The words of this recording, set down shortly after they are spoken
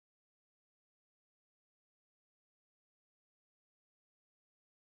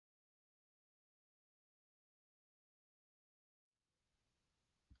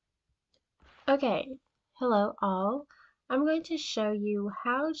Okay, hello all. I'm going to show you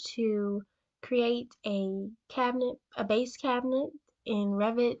how to create a cabinet, a base cabinet in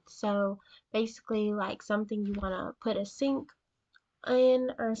Revit. So basically like something you want to put a sink in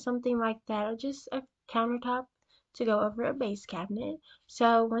or something like that, or just a countertop to go over a base cabinet.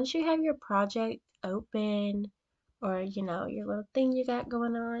 So once you have your project open or your little thing you got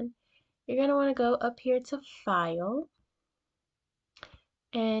going on, you're going to want to go up here to File,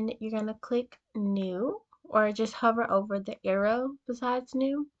 and you're going to click New, or just hover over the arrow besides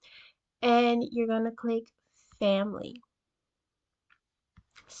New, and you're going to click Family.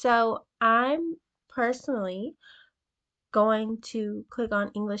 So I'm personally going to click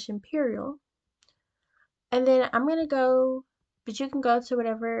on English Imperial, and then I'm going to go, but you can go to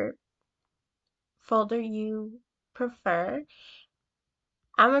whatever folder you prefer.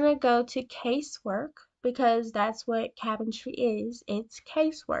 I'm going to go to Casework because that's what cabinetry is. It's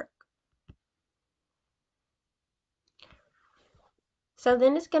casework. So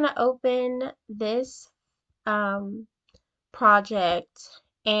then it's going to open this um, project,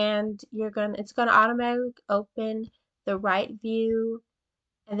 and it's gonna automatically open the right view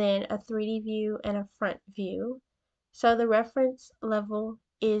and then a 3D view and a front view. So the reference level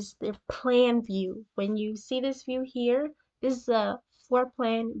is the plan view. When you see this view here, this is a floor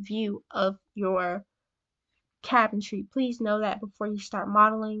plan view of your cabinetry. Please know that before you start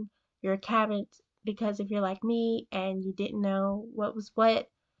modeling your cabinet, because if you're like me and you didn't know what was what,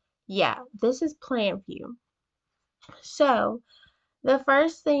 yeah, this is plan view. So the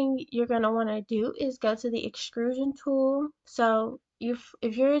first thing you're going to want to do is go to the extrusion tool. So if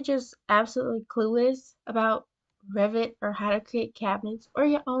you're just absolutely clueless about Revit or how to create cabinets or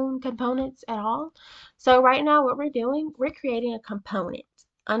your own components at all, so right now what we're doing, we're creating a component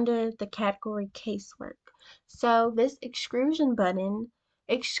under the category casework. So this extrusion button,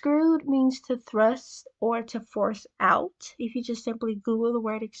 extrude means to thrust or to force out, if you just simply Google the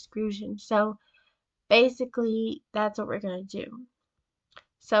word extrusion. So basically that's what we're going to do.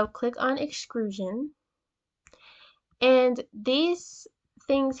 So click on extrusion, and these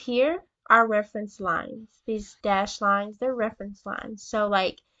things here are reference lines. These dash lines, they're reference lines. So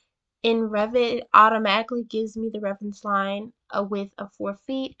like in Revit, it automatically gives me the reference line a width of 4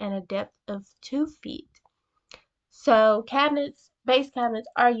 feet and a depth of 2 feet. So base cabinets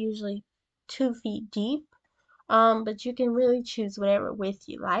are usually 2 feet deep, but you can really choose whatever width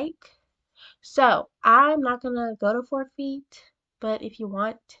you like. So I'm not gonna go to 4 feet, but if you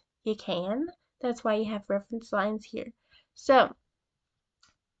want, you can. That's why you have reference lines here. So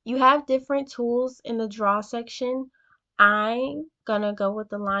you have different tools in the draw section. I'm gonna go with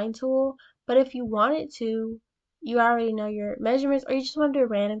the line tool, but if you wanted to, you already know your measurements, or you just want to do a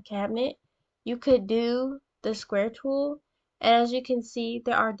random cabinet, you could do the square tool. And as you can see,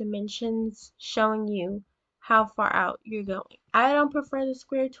 there are dimensions showing you how far out you're going. I don't prefer the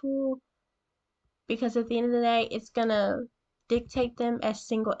square tool because at the end of the day, it's gonna dictate them as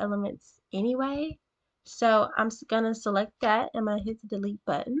single elements anyway. So I'm gonna select that. I'm gonna hit the delete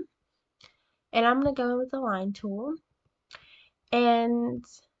button, and I'm gonna go with the line tool, and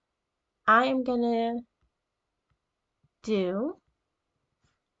I am gonna do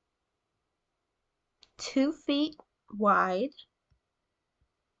 2 feet wide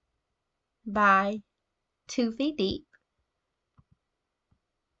by 2 feet deep.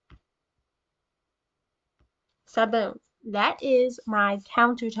 So boom, that is my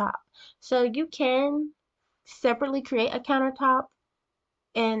countertop. So you can separately create a countertop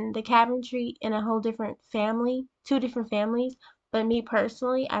and the cabinetry in a whole different family, two different families. But me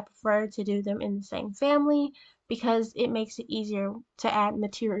personally, I prefer to do them in the same family because it makes it easier to add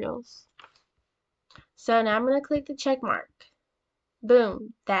materials. So now I'm going to click the check mark.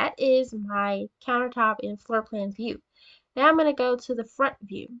 Boom, that is my countertop in floor plan view. Now I'm going to go to the front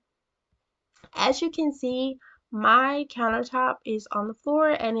view. As you can see, my countertop is on the floor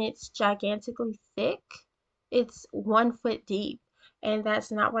and it's gigantically thick. It's 1 foot deep, and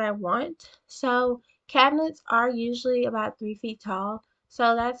that's not what I want. So cabinets are usually about 3 feet tall.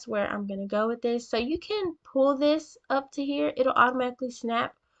 So that's where I'm going to go with this. So you can pull this up to here. It'll automatically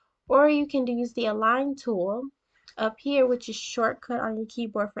snap. Or you can use the align tool up here, which is shortcut on your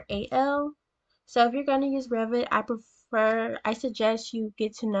keyboard for AL. So if you're going to use Revit, I suggest you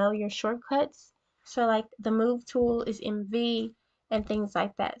get to know your shortcuts. So like the move tool is MV and things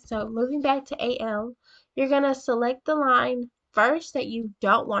like that. So moving back to AL, you're going to select the line first that you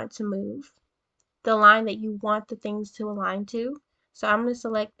don't want to move, the line that you want the things to align to. So I'm going to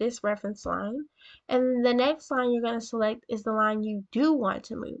select this reference line. And the next line you're going to select is the line you do want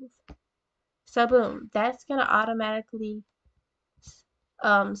to move. So boom, that's going to automatically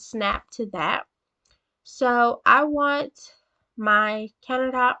snap to that. So I want my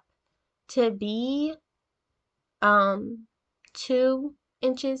countertop to be 2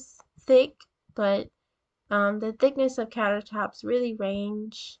 inches thick, but the thickness of countertops really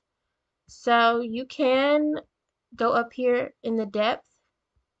range. So you can go up here in the depth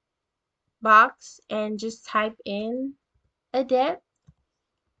box and just type in a depth,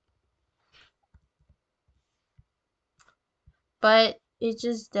 but it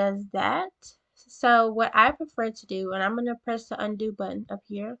just does that. So what I prefer to do, and I'm going to press the undo button up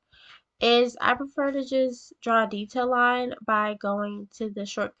here, is I prefer to just draw a detail line by going to the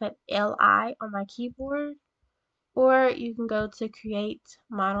shortcut LI on my keyboard, or you can go to create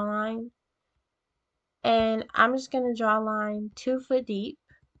model line, and I'm just going to draw a line 2 foot deep,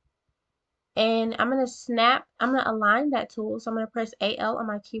 and I'm going to align that tool. So I'm going to press AL on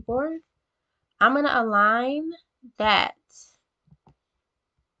my keyboard. I'm going to align that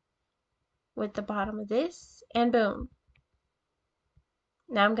with the bottom of this, and boom.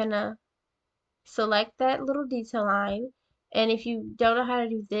 Now I'm going to select that little detail line, and if you don't know how to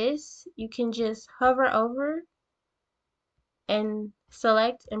do this, you can just hover over and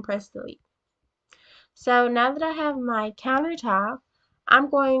select and press delete. So now that I have my countertop, I'm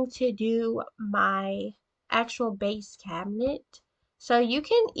going to do my actual base cabinet. So you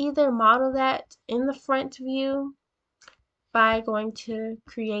can either model that in the front view by going to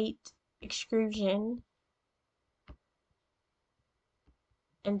create extrusion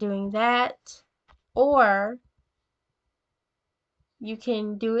and doing that, or you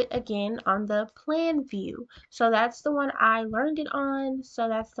can do it again on the plan view. So that's the one I learned it on, so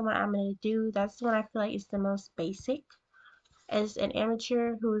that's the one I'm going to do. That's the one I feel like is the most basic as an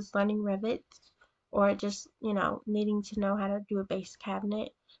amateur who is learning Revit, or just, needing to know how to do a base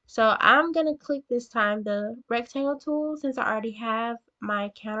cabinet. So I'm going to click this time the rectangle tool since I already have my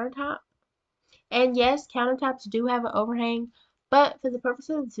countertop. And yes, countertops do have an overhang, but for the purpose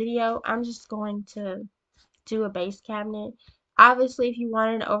of this video, I'm just going to do a base cabinet. Obviously, if you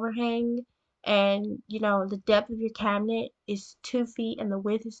want an overhang and the depth of your cabinet is 2 feet and the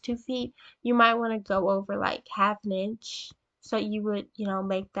width is 2 feet, you might want to go over like half an inch. So you would,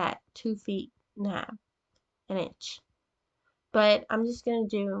 make that 2 feet and a half, an inch. But I'm just going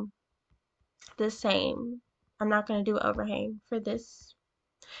to do the same. I'm not going to do overhang for this.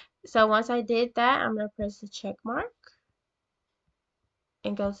 So once I did that, I'm going to press the check mark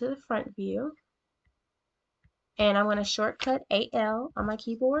and go to the front view. And I'm going to shortcut AL on my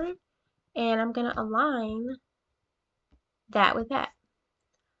keyboard. And I'm going to align that with that.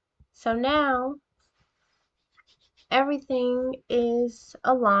 So now everything is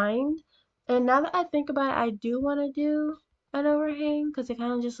aligned. And now that I think about it, I do want to do an overhang because it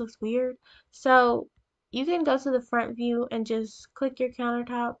kind of just looks weird. So you can go to the front view and just click your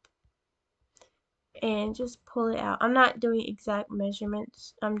countertop and just pull it out. I'm not doing exact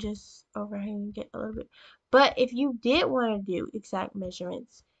measurements. I'm just overhanging it a little bit. But if you did want to do exact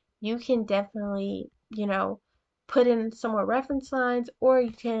measurements, you can definitely, put in some more reference lines, or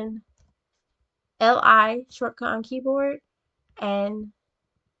you can LI shortcut on keyboard and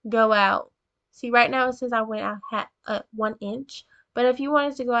go out. See, right now it says I went out 1 inch, but if you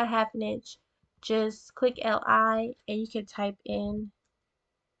wanted to go out half an inch, just click LI and you can type in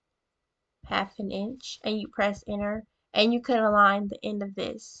half an inch and you press enter, and you could align the end of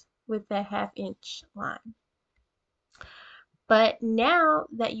this with that half-inch line. But now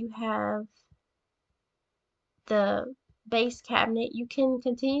that you have the base cabinet, you can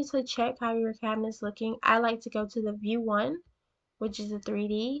continue to check how your cabinet's looking. I like to go to the view 1, which is a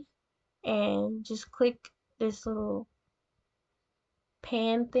 3D, and just click this little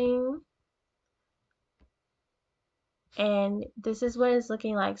pan thing, and this is what it's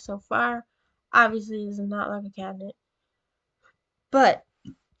looking like so far. Obviously this is not like a cabinet, but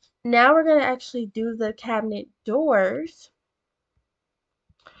now we're going to actually do the cabinet doors.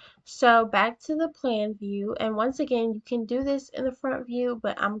 So back to the plan view, and once again you can do this in the front view,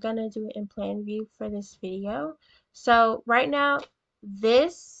 but I'm going to do it in plan view for this video. So right now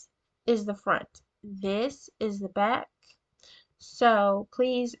this is the front, this is the back. So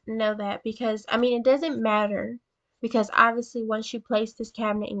please know that, because it doesn't matter, because obviously once you place this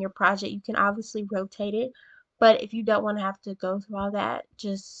cabinet in your project, you can obviously rotate it. But if you don't want to have to go through all that,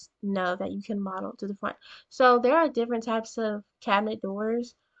 just know that you can model to the front. So there are different types of cabinet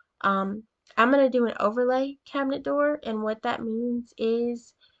doors. I'm going to do an overlay cabinet door, and what that means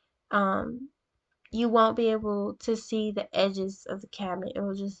is you won't be able to see the edges of the cabinet. It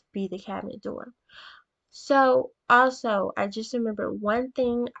will just be the cabinet door. So also, I just remembered one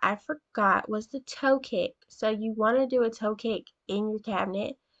thing I forgot was the toe kick. So you want to do a toe kick in your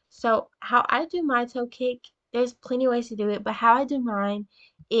cabinet. So how I do my toe kick, there's plenty of ways to do it, but how I do mine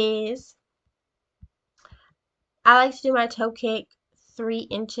is I like to do my toe kick 3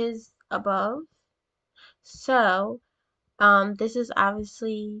 inches above. So this is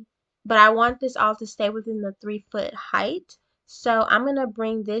obviously, but I want this all to stay within the 3 foot height. So I'm gonna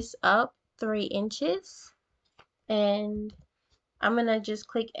bring this up 3 inches, and I'm gonna just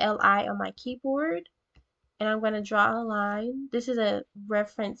click LI on my keyboard, and I'm gonna draw a line. This is a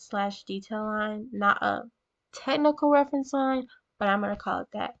reference slash detail line, not a technical reference line, but I'm gonna call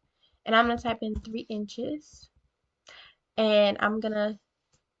it that. And I'm gonna type in 3 inches, and I'm gonna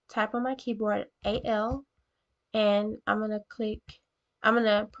type on my keyboard AL, and I'm gonna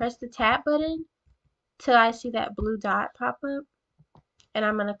press the tab button till I see that blue dot pop up, and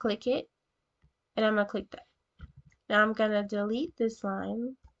I'm gonna click it, and I'm gonna click that. Now I'm gonna delete this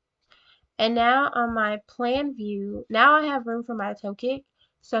line, and now on my plan view, now I have room for my toe kick.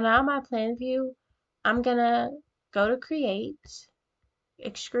 So now on my plan view, I'm gonna go to create,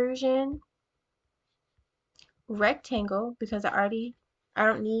 extrusion, rectangle, because I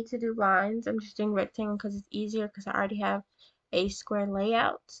don't need to do lines. I'm just doing rectangle because it's easier because I already have a square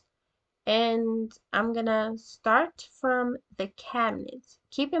layout. And I'm gonna start from the cabinet.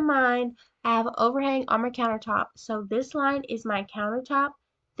 Keep in mind, I have overhang on my countertop, so this line is my countertop,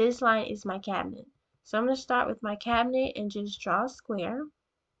 this line is my cabinet. So I'm gonna start with my cabinet and just draw a square.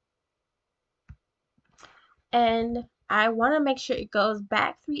 And I want to make sure it goes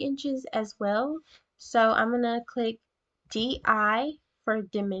back 3 inches as well. So I'm gonna click DI for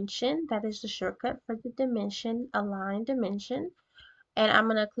dimension. That is the shortcut for the dimension, align dimension. And I'm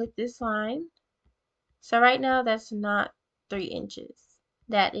gonna click this line. So right now that's not 3 inches.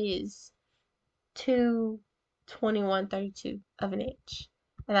 That is 2/21/32 of an inch.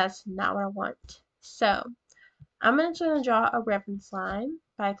 And that's not what I want. So I'm going to draw a reference line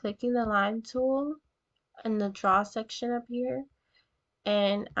by clicking the line tool in the draw section up here.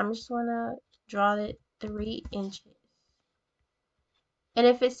 And I'm just going to draw it 3 inches. And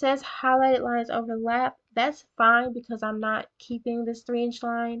if it says highlighted lines overlap, that's fine because I'm not keeping this 3-inch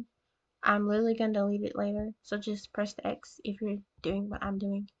line. I'm literally going to delete it later. So just press the X if you're doing what I'm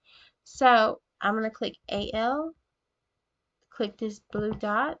doing. So I'm going to click AL, click this blue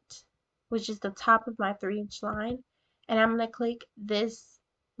dot, which is the top of my 3-inch line. And I'm going to click this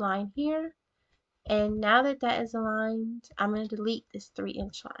line here. And now that that is aligned, I'm going to delete this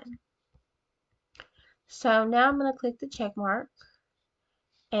 3-inch line. So now I'm going to click the check mark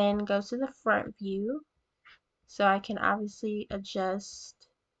and go to the front view. So I can obviously adjust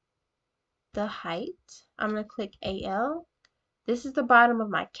the height. I'm going to click AL. This is the bottom of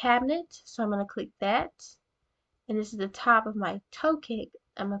my cabinet, so I'm going to click that. And this is the top of my toe kick.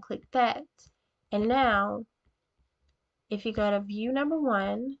 I'm going to click that. And now, if you go to view number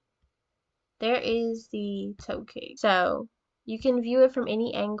 1, there is the toe kick. So you can view it from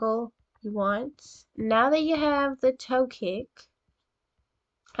any angle you want. Now that you have the toe kick,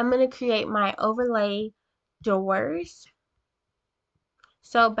 I'm going to create my overlay doors.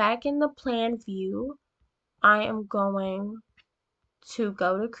 So back in the plan view, I am going to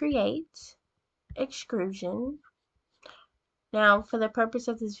go to create, extrusion. Now for the purpose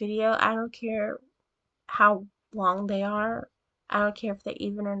of this video, I don't care how long they are. I don't care if they're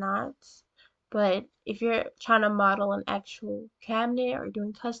even or not. But if you're trying to model an actual cabinet or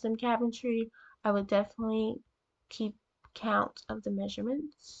doing custom cabinetry, I would definitely keep count of the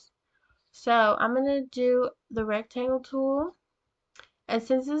measurements. So I'm going to do the rectangle tool. And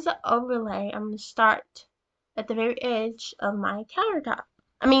since this is an overlay, I'm going to start at the very edge of my countertop.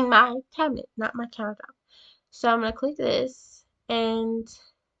 I mean my cabinet, not my countertop. So I'm going to click this, and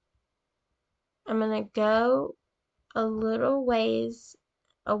I'm going to go a little ways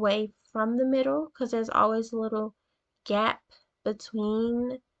away from the middle because there's always a little gap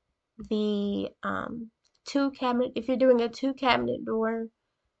between the two cabinet. If you're doing a 2 cabinet door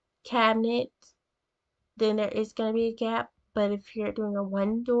cabinet, then there is going to be a gap. But if you're doing a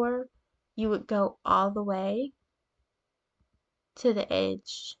 1 door, you would go all the way to the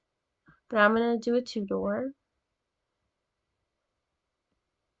edge. But I'm going to do a 2 door.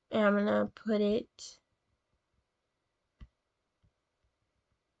 And I'm going to put it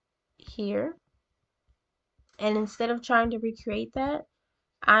here. And instead of trying to recreate that,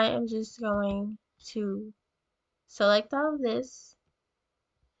 I am just going to select all of this,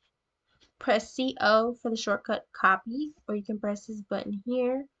 press CO for the shortcut copy, or you can press this button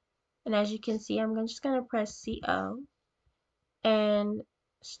here. And as you can see, I'm just going to press CO and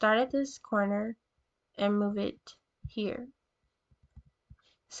start at this corner and move it here.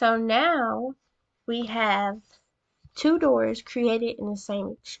 So now we have two doors created in the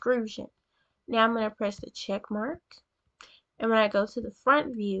same extrusion. Now I'm going to press the check mark. And when I go to the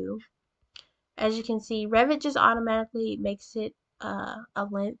front view, as you can see, Revit just automatically makes it a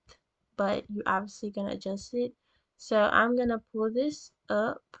length, but you're obviously going to adjust it. So I'm going to pull this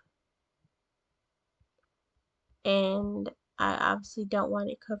up, and I obviously don't want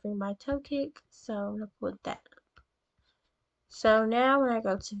it covering my toe kick, so I'm going to pull that up. So now when I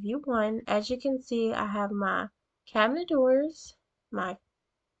go to view 1, as you can see, I have my cabinet doors, my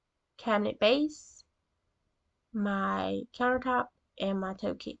cabinet base, my countertop, and my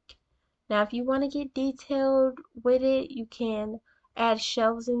toe kick. Now if you want to get detailed with it, you can add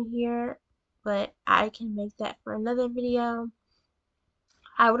shelves in here, but I can make that for another video.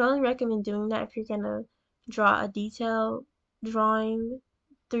 I would only recommend doing that if you're going to draw a detailed drawing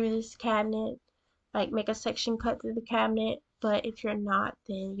through this cabinet, like make a section cut through the cabinet. But if you're not,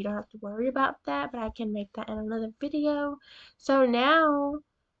 then you don't have to worry about that, but I can make that in another video. So now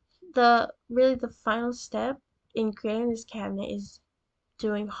really the final step in creating this cabinet is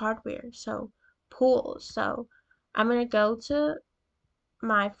doing hardware, so pools. So I'm going to go to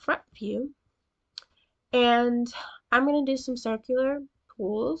my front view, and I'm going to do some circular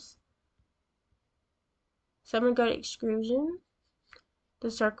pools. So I'm going to go to extrusion, the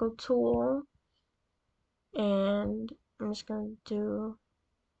circle tool, and I'm just going to do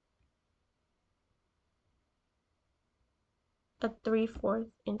a 3/4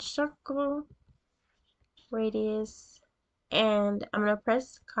 inch circle radius, and I'm going to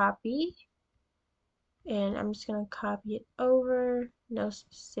press copy, and I'm just going to copy it over, no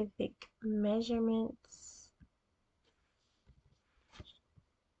specific measurements.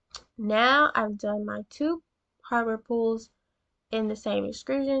 Now I've done my two hardware pools in the same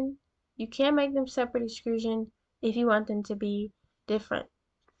extrusion. You can make them separate extrusion if you want them to be different,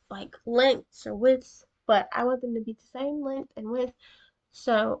 like lengths or widths, but I want them to be the same length and width,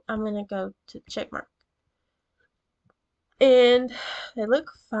 so I'm going to go to check mark. And they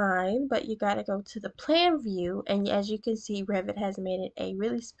look fine, but you got to go to the plan view, and as you can see, Revit has made it a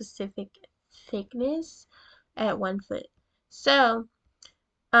really specific thickness at 1 foot. So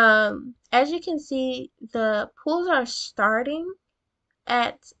as you can see, the pools are starting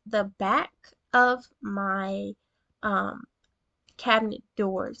at the back of my cabinet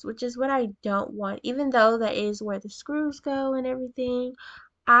doors, which is what I don't want. Even though that is where the screws go and everything,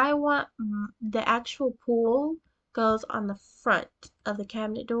 I want the actual pool goes on the front of the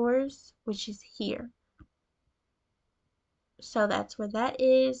cabinet doors, which is here. So that's where that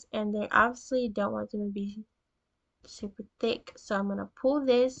is, and they obviously don't want them to be super thick, so I'm going to pull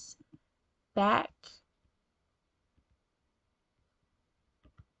this back.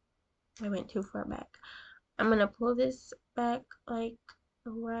 I went too far back. I'm going to pull this back like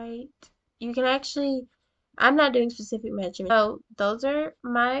right. You can actually, I'm not doing specific measurements. So those are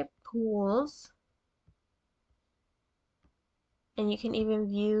my pools. And you can even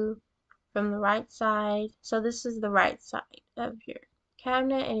view from the right side. So this is the right side of your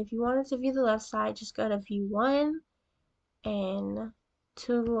cabinet. And if you wanted to view the left side, just go to view 1 and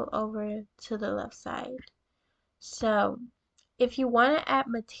toggle over to the left side. So if you want to add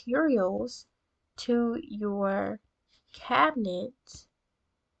materials to your cabinet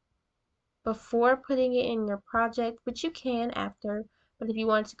before putting it in your project, which you can after, but if you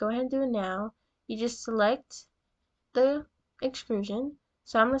want to go ahead and do it now, you just select the extrusion.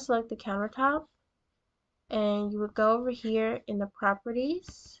 So I'm going to select the countertop, and you would go over here in the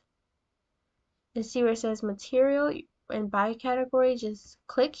properties and see where it says material and by category. Just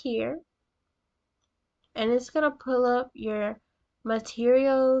click here, and it's going to pull up your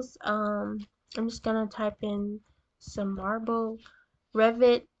materials. I'm just going to type in some marble.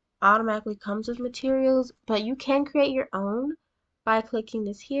 Revit automatically comes with materials, but you can create your own by clicking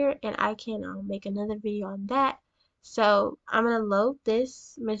this here, and I can make another video on that. So I'm going to load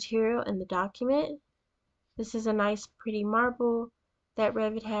this material in the document. This is a nice pretty marble that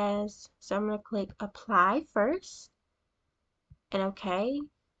Revit has, so I'm going to click apply first and OK.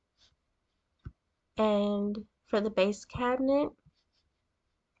 And for the base cabinet,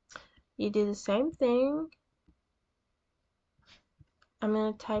 you do the same thing. I'm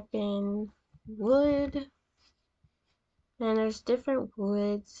going to type in wood, and there's different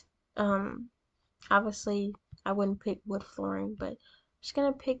woods. Obviously I wouldn't pick wood flooring, but I'm just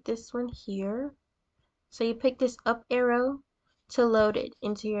going to pick this one here. So you pick this up arrow to load it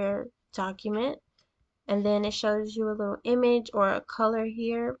into your document, and then it shows you a little image or a color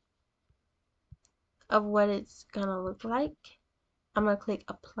here of what it's gonna look like. I'm gonna click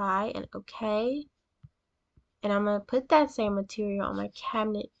apply and OK, and I'm gonna put that same material on my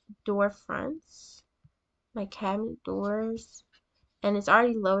cabinet door fronts. my cabinet doors, and it's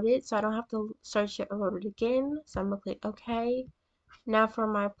already loaded, so I don't have to search it or load it again. So I'm gonna click OK. Now for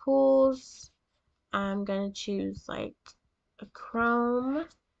my pools, I'm gonna choose like a chrome.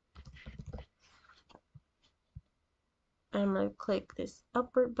 I'm gonna click this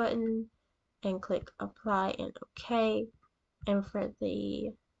upward button and click apply and OK. And for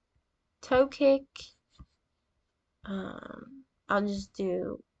the toe kick, I'll just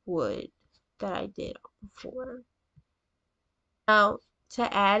do wood that I did before. Now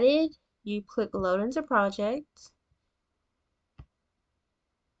to add it, you click load into project,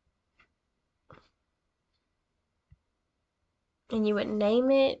 and you would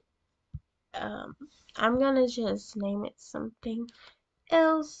name it. Um, I'm gonna just name it something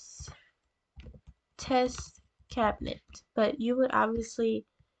else, test cabinet, but you would obviously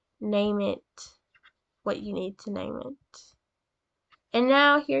name it what you need to name it. And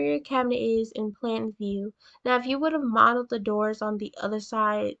now here your cabinet is in plan view. Now if you would have modeled the doors on the other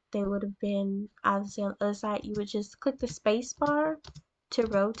side, they would have been obviously on the other side. You would just click the space bar to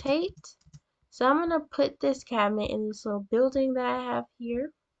rotate. So I'm going to put this cabinet in this little building that I have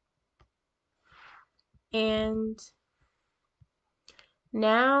here. And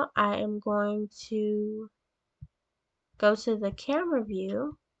now I am going to go to the camera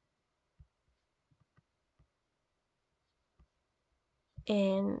view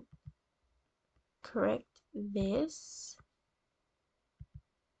and correct this.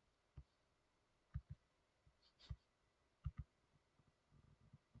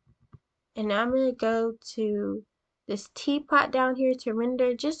 And now I'm going to go to this teapot down here to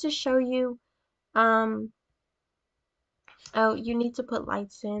render, just to show you. Oh, you need to put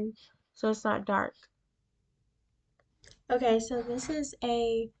lights in so it's not dark. Okay, so this is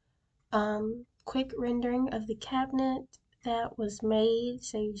a quick rendering of the cabinet that was made.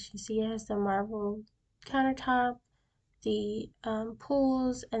 So you can see it has the marble countertop, the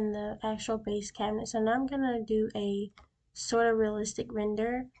pools, and the actual base cabinet. So now I'm gonna do a sort of realistic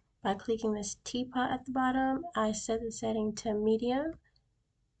render by clicking this teapot at the bottom. I set the setting to medium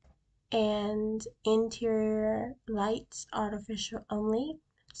and interior lights artificial only.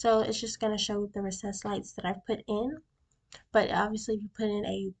 So it's just gonna show the recessed lights that I've put in. But obviously if you put in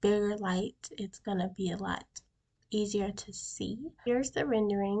a bigger light, it's gonna be a lot easier to see. Here's the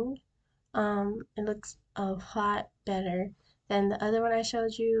rendering. It looks a lot better than the other one I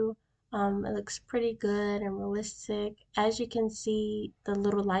showed you. It looks pretty good and realistic. As you can see, the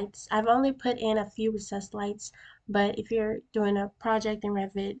little lights, I've only put in a few recessed lights, but if you're doing a project in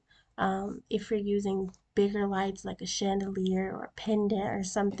Revit, if you're using bigger lights like a chandelier or a pendant or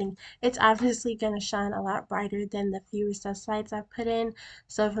something, it's obviously going to shine a lot brighter than the few recessed lights I've put in.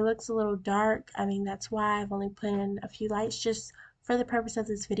 So if it looks a little dark, I mean, that's why I've only put in a few lights just for the purpose of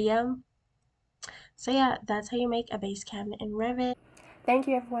this video. So yeah, that's how you make a base cabinet in Revit. Thank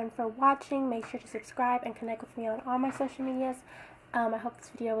you everyone for watching. Make sure to subscribe and connect with me on all my social medias. I hope this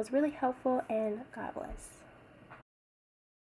video was really helpful, and God bless.